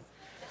confirm that.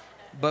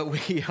 But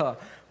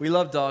we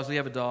love dogs. We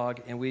have a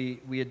dog, and we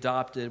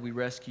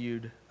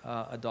rescued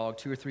a dog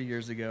 2 or 3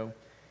 years ago,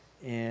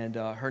 and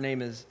her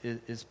name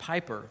is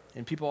Piper.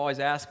 And people always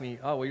ask me,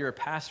 oh, well, you're a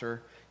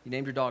pastor. You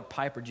named your dog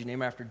Piper. Did you name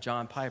her after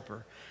John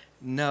Piper?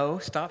 No,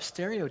 stop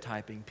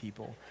stereotyping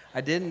people. I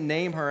didn't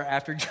name her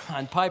after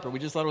John Piper. We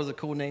just thought it was a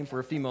cool name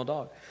for a female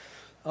dog.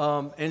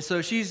 And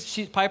so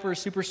Piper is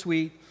super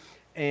sweet,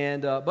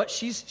 and but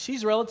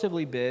she's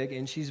relatively big,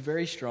 and she's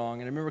very strong.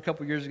 And I remember a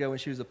couple years ago when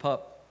she was a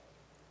pup,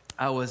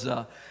 I was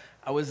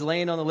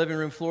laying on the living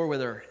room floor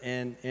with her,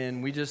 and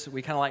we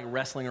kind of like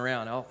wrestling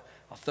around. I'll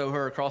throw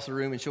her across the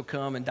room, and she'll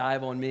come and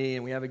dive on me,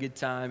 and we have a good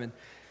time. And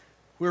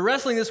we were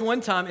wrestling this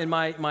one time, and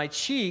my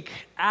cheek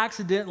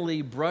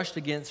accidentally brushed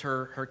against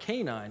her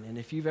canine. And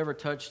if you've ever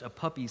touched a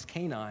puppy's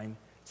canine,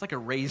 it's like a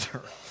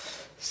razor.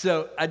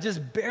 So I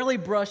just barely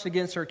brushed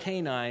against her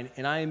canine,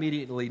 and I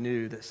immediately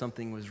knew that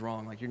something was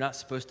wrong. Like, you're not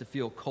supposed to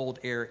feel cold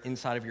air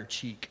inside of your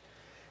cheek.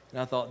 And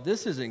I thought,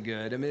 this isn't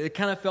good. I mean, it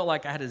kind of felt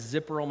like I had a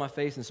zipper on my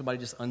face and somebody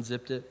just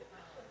unzipped it.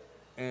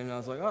 And I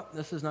was like, oh,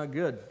 this is not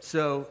good.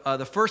 So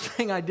the first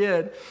thing I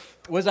did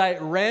was I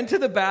ran to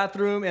the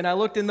bathroom and I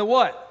looked in the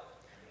what?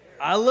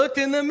 I looked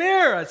in the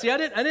mirror. See, I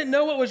didn't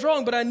know what was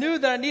wrong, but I knew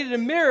that I needed a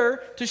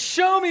mirror to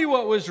show me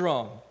what was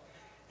wrong.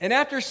 And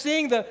after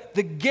seeing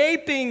the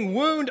gaping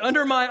wound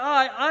under my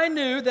eye, I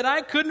knew that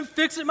I couldn't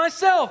fix it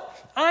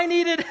myself. I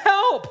needed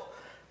help.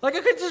 Like,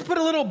 I could just put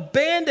a little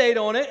Band-Aid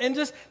on it and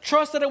just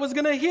trust that it was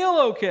going to heal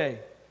okay.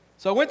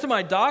 So I went to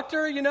my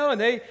doctor, and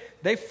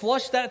they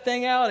flushed that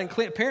thing out. And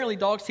apparently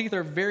dogs' teeth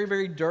are very,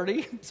 very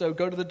dirty. So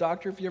go to the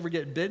doctor if you ever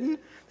get bitten.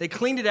 They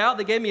cleaned it out.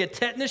 They gave me a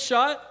tetanus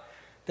shot.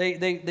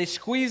 They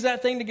squeezed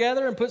that thing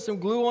together and put some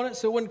glue on it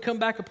so it wouldn't come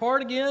back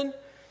apart again.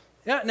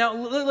 Yeah. Now,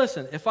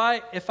 listen, if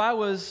I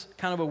was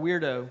kind of a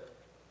weirdo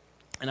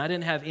and I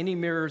didn't have any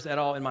mirrors at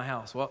all in my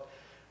house, well,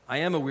 I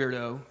am a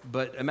weirdo,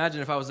 but imagine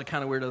if I was the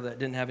kind of weirdo that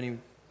didn't have any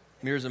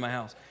mirrors in my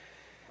house.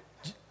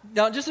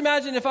 Now, just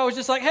imagine if I was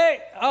just like,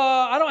 hey,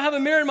 I don't have a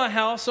mirror in my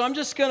house, so I'm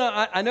just going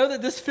to, I know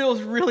that this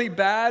feels really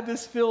bad.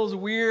 This feels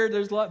weird.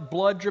 There's a lot of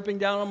blood dripping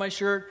down on my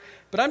shirt,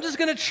 but I'm just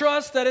going to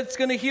trust that it's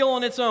going to heal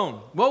on its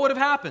own. What would have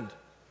happened?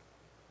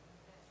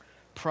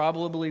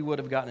 Probably would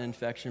have gotten an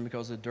infection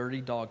because of dirty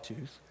dog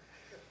tooth.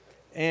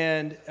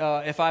 And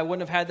if I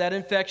wouldn't have had that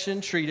infection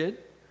treated,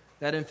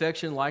 that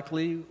infection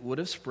likely would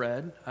have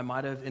spread. I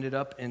might have ended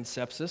up in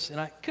sepsis, and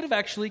it could have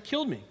actually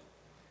killed me.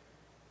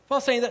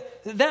 Paul's saying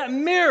that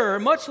mirror,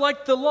 much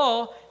like the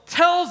law,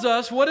 tells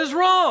us what is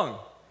wrong.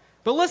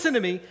 But listen to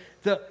me,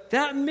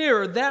 that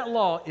mirror, that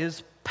law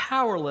is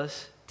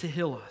powerless to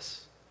heal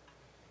us.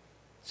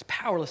 It's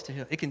powerless to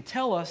heal. It can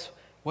tell us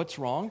what's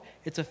wrong.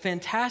 It's a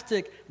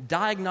fantastic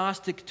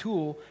diagnostic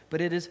tool,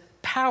 but it is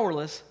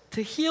powerless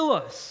to heal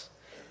us.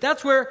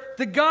 That's where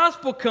the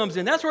gospel comes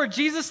in. That's where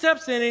Jesus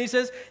steps in and he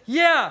says,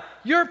 yeah,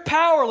 you're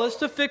powerless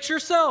to fix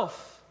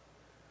yourself.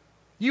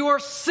 You are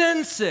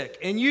sin sick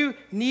and you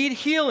need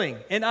healing,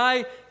 and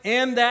I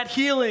am that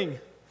healing.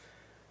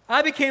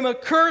 I became a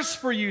curse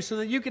for you so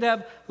that you could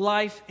have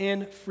life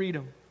and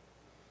freedom.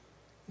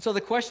 So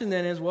the question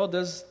then is, well,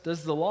 does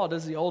the law,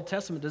 does the Old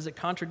Testament, does it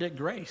contradict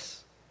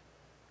grace?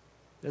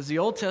 Does the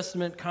Old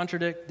Testament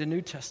contradict the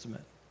New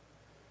Testament?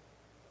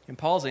 And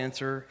Paul's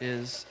answer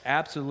is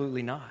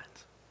absolutely not.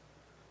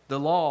 The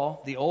law,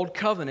 the old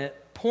covenant,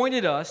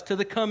 pointed us to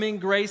the coming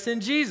grace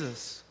in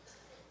Jesus.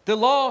 The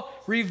law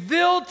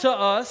revealed to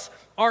us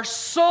our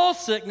soul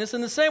sickness in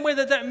the same way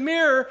that that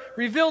mirror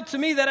revealed to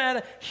me that I had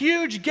a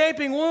huge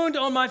gaping wound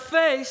on my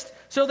face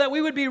so that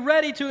we would be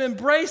ready to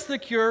embrace the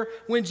cure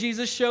when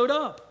Jesus showed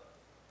up.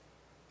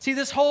 See,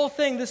 this whole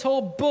thing, this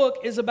whole book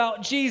is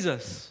about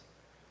Jesus.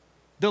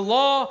 The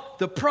law,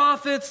 the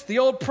prophets, the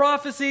old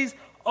prophecies,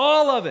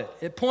 all of it.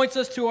 It points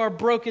us to our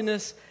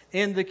brokenness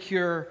and the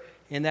cure,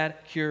 and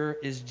that cure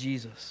is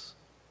Jesus.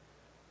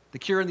 The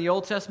cure in the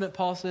Old Testament,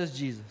 Paul says,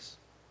 Jesus.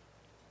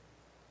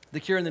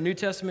 The cure in the New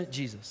Testament,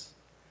 Jesus.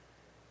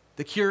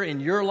 The cure in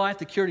your life,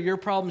 the cure to your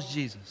problems,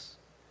 Jesus.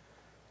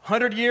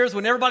 100 years,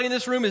 when everybody in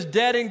this room is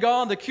dead and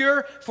gone, the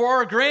cure for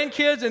our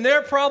grandkids and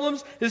their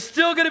problems is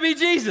still going to be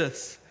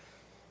Jesus.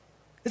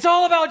 It's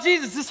all about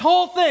Jesus. This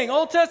whole thing,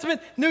 Old Testament,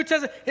 New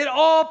Testament, it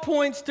all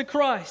points to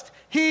Christ.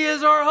 He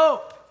is our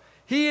hope.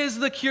 He is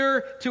the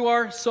cure to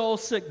our soul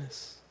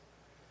sickness.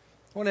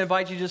 I want to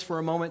invite you just for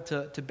a moment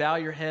to bow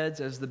your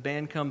heads as the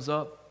band comes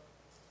up.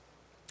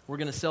 We're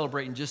going to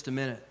celebrate in just a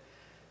minute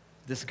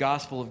this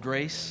gospel of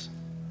grace,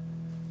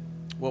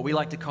 what we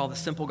like to call the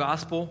simple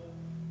gospel.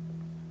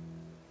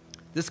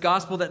 This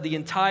gospel that the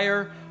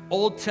entire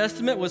Old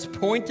Testament was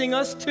pointing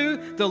us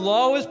to, the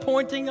law was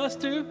pointing us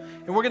to,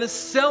 and we're going to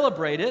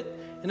celebrate it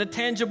in a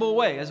tangible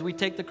way as we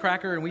take the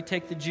cracker and we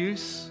take the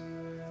juice.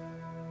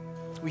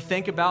 We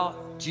think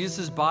about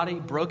Jesus' body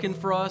broken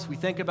for us. We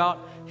think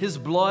about his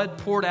blood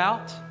poured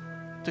out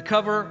to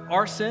cover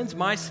our sins,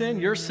 my sin,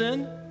 your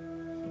sin.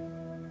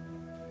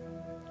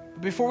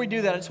 But before we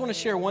do that, I just want to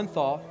share one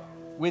thought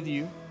with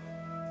you,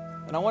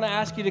 and I want to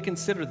ask you to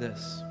consider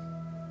this.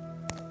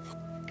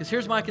 Because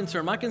here's my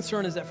concern. My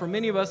concern is that for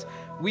many of us,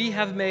 we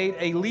have made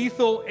a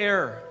lethal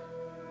error.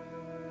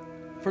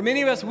 For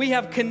many of us, we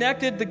have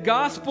connected the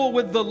gospel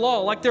with the law,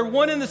 like they're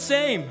one and the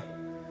same.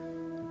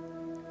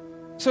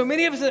 So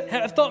many of us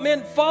have thought,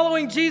 man,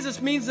 following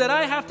Jesus means that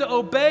I have to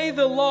obey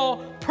the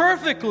law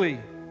perfectly.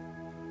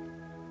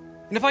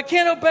 And if I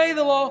can't obey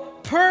the law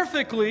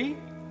perfectly,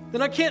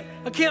 then I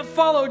can't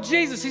follow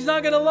Jesus. He's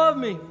not going to love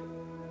me.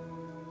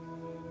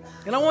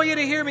 And I want you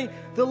to hear me.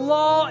 The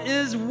law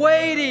is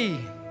weighty.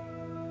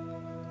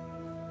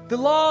 The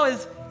law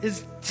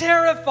is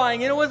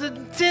terrifying, and it was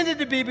intended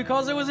to be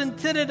because it was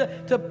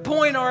intended to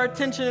point our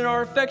attention and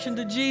our affection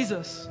to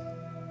Jesus.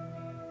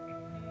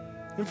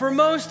 And for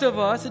most of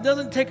us, it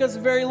doesn't take us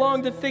very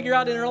long to figure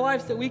out in our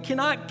lives that we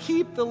cannot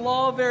keep the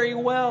law very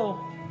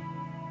well.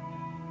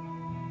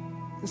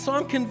 And so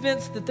I'm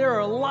convinced that there are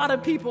a lot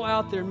of people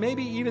out there,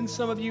 maybe even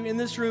some of you in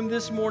this room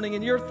this morning,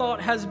 and your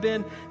thought has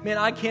been, man,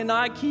 I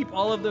cannot keep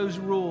all of those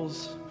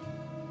rules.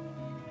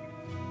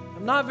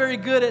 I'm not very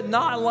good at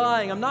not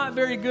lying. I'm not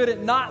very good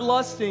at not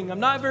lusting.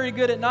 I'm not very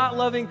good at not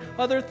loving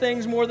other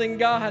things more than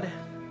God.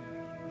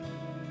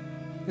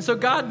 And so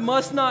God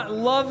must not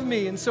love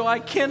me, and so I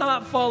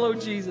cannot follow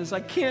Jesus.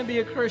 I can't be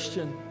a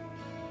Christian.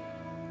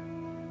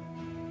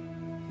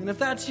 And if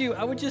that's you,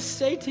 I would just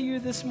say to you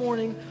this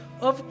morning,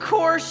 of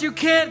course you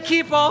can't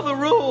keep all the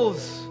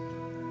rules.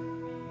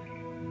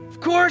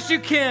 Of course you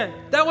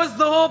can't. That was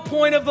the whole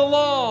point of the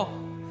law,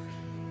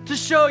 to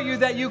show you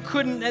that you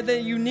couldn't and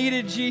that you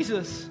needed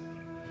Jesus.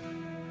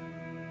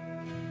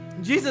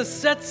 Jesus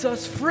sets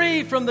us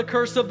free from the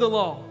curse of the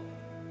law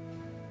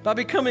by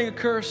becoming a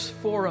curse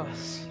for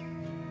us.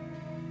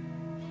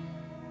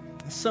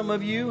 Some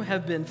of you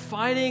have been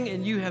fighting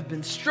and you have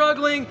been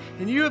struggling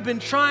and you have been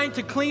trying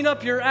to clean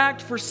up your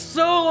act for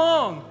so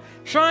long,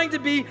 trying to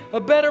be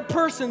a better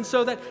person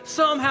so that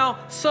somehow,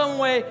 some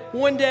way,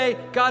 one day,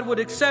 God would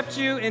accept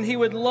you and He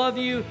would love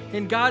you.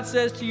 And God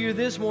says to you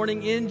this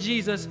morning in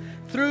Jesus,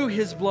 through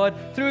His blood,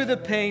 through the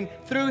pain,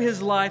 through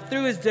His life,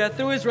 through His death,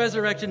 through His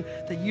resurrection,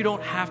 that you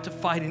don't have to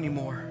fight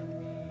anymore.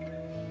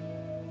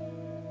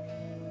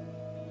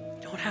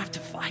 You don't have to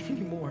fight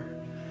anymore.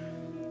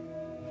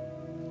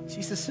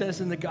 Jesus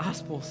says in the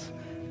Gospels,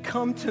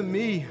 come to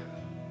me.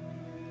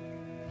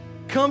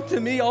 Come to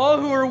me, all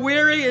who are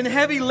weary and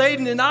heavy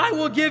laden, and I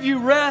will give you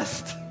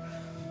rest.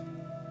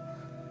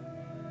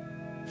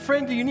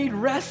 Friend, do you need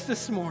rest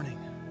this morning?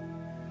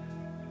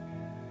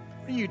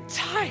 Are you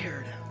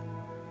tired?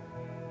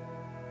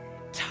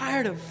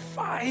 Tired of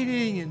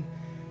fighting and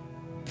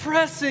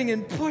pressing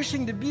and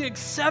pushing to be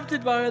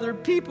accepted by other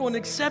people and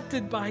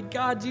accepted by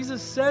God?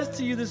 Jesus says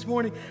to you this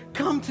morning,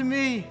 come to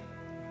me.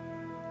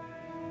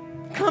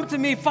 Come to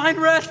me, find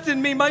rest in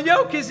me. My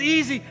yoke is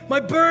easy, my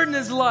burden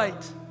is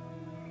light.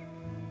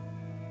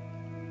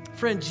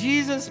 Friend,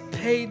 Jesus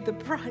paid the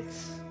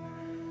price.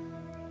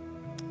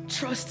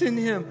 Trust in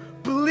Him,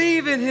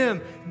 believe in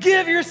Him,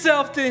 give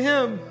yourself to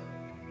Him.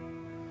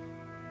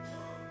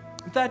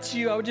 If that's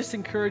you, I would just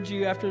encourage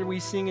you after we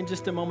sing in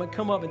just a moment,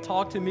 come up and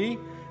talk to me.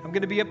 I'm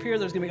going to be up here.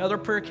 There's going to be other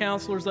prayer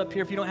counselors up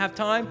here. If you don't have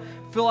time,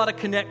 fill out a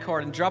Connect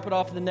card and drop it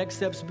off at the Next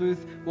Steps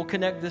booth. We'll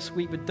connect this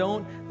week, but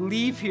don't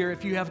leave here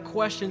if you have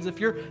questions. If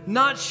you're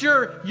not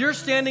sure, you're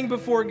standing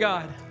before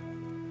God.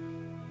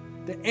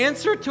 The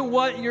answer to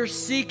what you're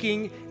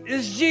seeking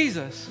is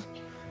Jesus.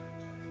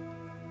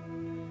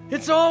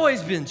 It's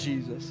always been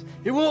Jesus.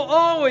 It will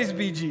always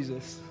be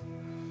Jesus.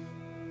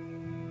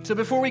 So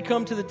before we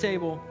come to the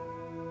table,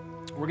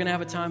 we're going to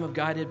have a time of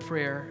guided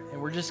prayer,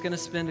 and we're just going to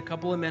spend a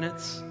couple of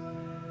minutes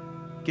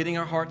getting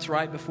our hearts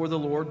right before the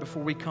Lord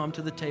before we come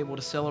to the table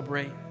to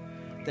celebrate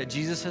that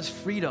Jesus has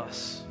freed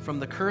us from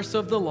the curse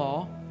of the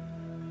law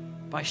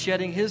by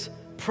shedding His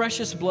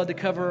precious blood to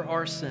cover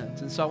our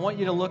sins. And so I want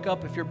you to look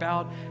up if you're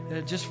bowed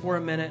just for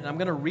a minute, and I'm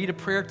going to read a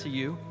prayer to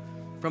you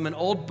from an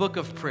old book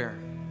of prayer.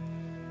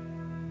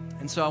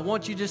 And so I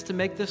want you just to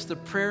make this the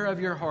prayer of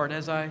your heart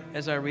as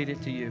I read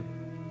it to you.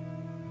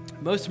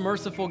 Most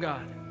merciful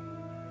God,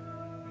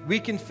 we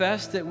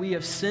confess that we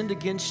have sinned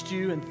against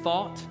you in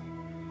thought,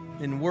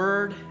 in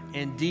word,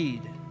 and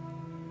deed,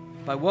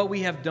 by what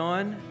we have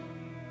done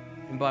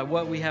and by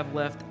what we have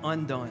left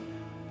undone.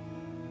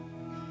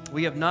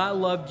 We have not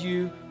loved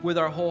you with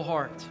our whole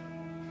heart.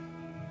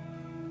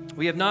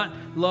 We have not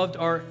loved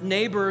our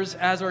neighbors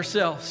as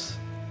ourselves.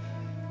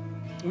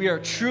 We are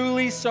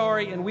truly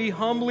sorry and we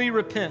humbly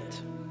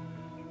repent.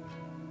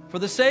 For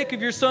the sake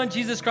of your Son,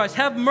 Jesus Christ,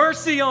 have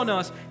mercy on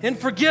us and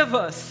forgive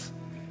us,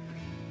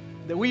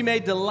 that we may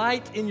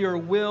delight in your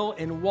will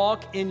and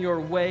walk in your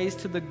ways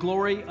to the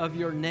glory of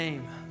your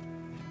name.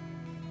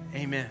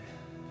 Amen.